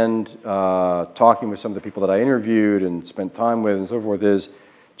and talking with some of the people that I interviewed and spent time with and so forth is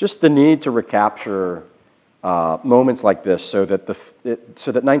just the need to recapture moments like this so that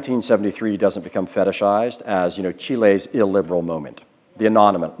 1973 doesn't become fetishized as Chile's illiberal moment, the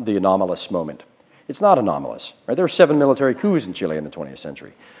anomalous moment. It's not anomalous, right? There were 7 military coups in Chile in the 20th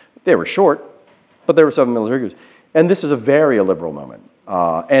century. They were short, but there were 7 military coups. And this is a very illiberal moment.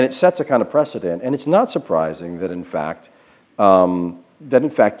 And it sets a kind of precedent. And it's not surprising that in fact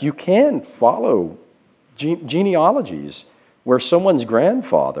you can follow genealogies where someone's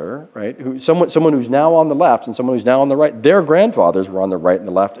grandfather, right, someone who's now on the left and someone who's now on the right, their grandfathers were on the right and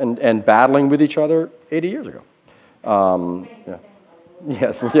the left and battling with each other 80 years ago. Yeah.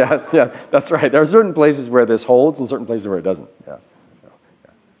 Yes, that's right. There are certain places where this holds and certain places where it doesn't. Yeah.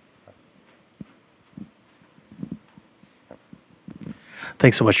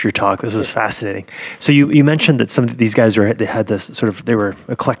 Thanks so much for your talk. This was fascinating. So you mentioned that some of these guys they were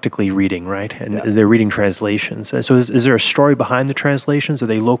eclectically reading, right? And they're reading translations. And so is there a story behind the translations? Are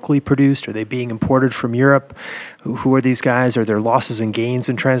they locally produced? Are they being imported from Europe? Who are these guys? Are there losses and gains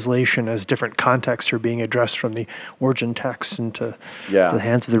in translation as different contexts are being addressed from the origin text into the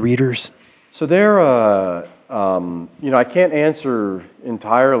hands of the readers? So they're, I can't answer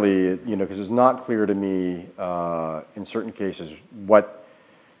entirely, because it's not clear to me in certain cases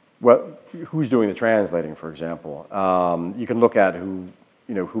who's doing the translating, for example. You can look at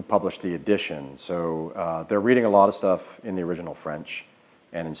who published the edition. So they're reading a lot of stuff in the original French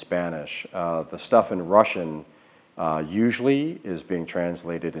and in Spanish. The stuff in Russian usually is being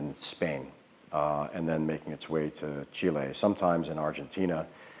translated in Spain and then making its way to Chile, sometimes in Argentina.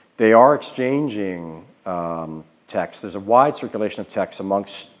 They are exchanging text. There's a wide circulation of text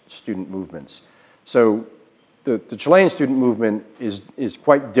amongst student movements. So the Chilean student movement is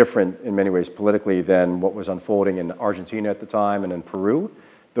quite different in many ways politically than what was unfolding in Argentina at the time and in Peru.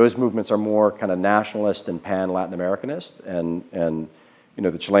 Those movements are more kind of nationalist and pan-Latin Americanist, and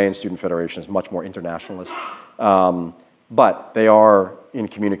the Chilean Student Federation is much more internationalist. But they are in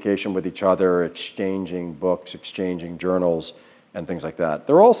communication with each other, exchanging books, exchanging journals, and things like that.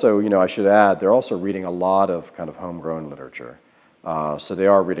 They're also, I should add, they're also reading a lot of kind of homegrown literature. So they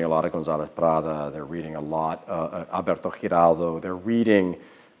are reading a lot of González Prada, they're reading a lot, Alberto Giraldo, they're reading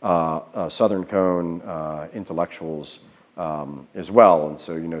Southern Cone intellectuals as well. And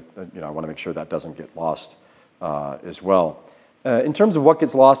so, I want to make sure that doesn't get lost as well. In terms of what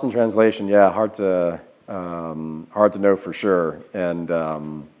gets lost in translation, hard to know for sure, and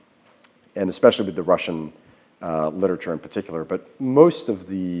especially with the Russian literature in particular. But most of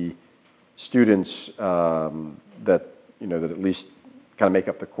the students that at least kind of make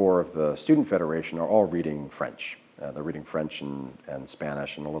up the core of the Student Federation are all reading French. They're reading French and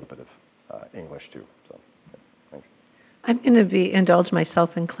Spanish and a little bit of English too. So, thanks. I'm going to indulge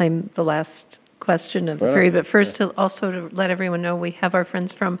myself and claim the last question of the period, but first to let everyone know we have our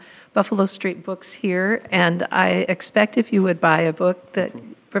friends from Buffalo Street Books here, and I expect if you would buy a book that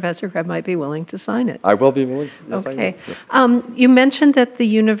Professor Krebs might be willing to sign it. I will be willing to. Yes, okay. I will. Yes. You mentioned that the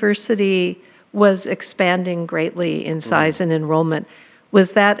university was expanding greatly in size and enrollment.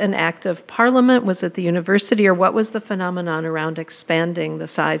 Was that an act of parliament? Was it the university, or what was the phenomenon around expanding the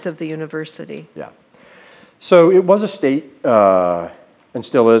size of the university? Yeah. So it was a state and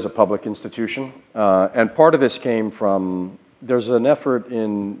still is a public institution. And part of this came from, there's an effort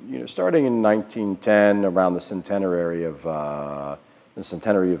in, starting in 1910 around the centenary of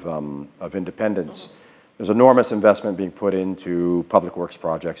independence. There's enormous investment being put into public works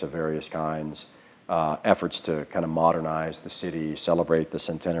projects of various kinds, efforts to kind of modernize the city, celebrate the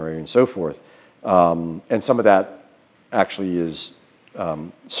centenary, and so forth. And some of that actually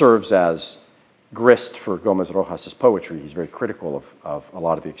serves as grist for Gómez Rojas' poetry. He's very critical of a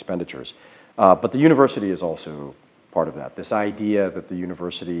lot of the expenditures. But the university is also part of that. This idea that the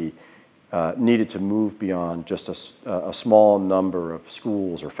university needed to move beyond just a small number of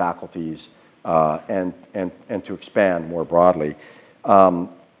schools or faculties and to expand more broadly.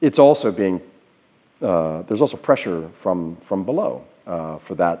 It's also there's also pressure from below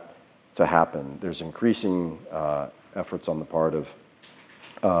for that to happen. There's increasing efforts on the part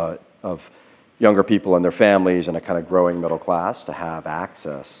of younger people and their families and a kind of growing middle class to have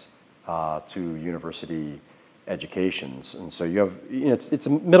access to university educations. And so you have, it's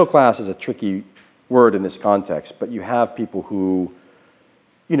middle class is a tricky word in this context, but you have people who,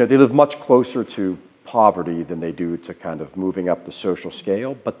 they live much closer to poverty than they do to kind of moving up the social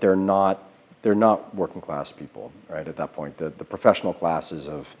scale, but they're not working class people, right? At that point, the professional classes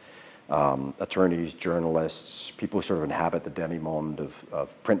of attorneys, journalists, people who sort of inhabit the demi-monde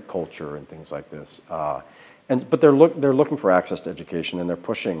of print culture and things like this. But they're looking for access to education, and they're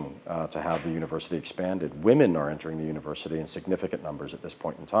pushing to have the university expanded. Women are entering the university in significant numbers at this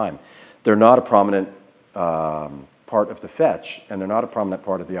point in time. They're not a prominent part of the Fetch, and they're not a prominent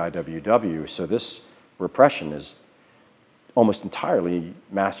part of the IWW, so this repression is almost entirely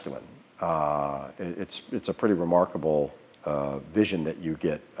masculine. It's a pretty remarkable vision that you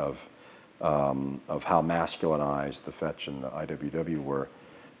get of how masculinized the Fetch and the IWW were.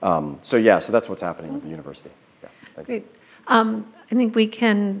 So that's what's happening with the university. Yeah, thank you. Great. I think we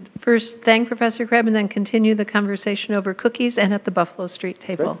can first thank Professor Krebs and then continue the conversation over cookies and at the Buffalo Street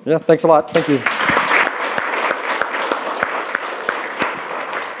table. Great. Yeah, thanks a lot. Thank you.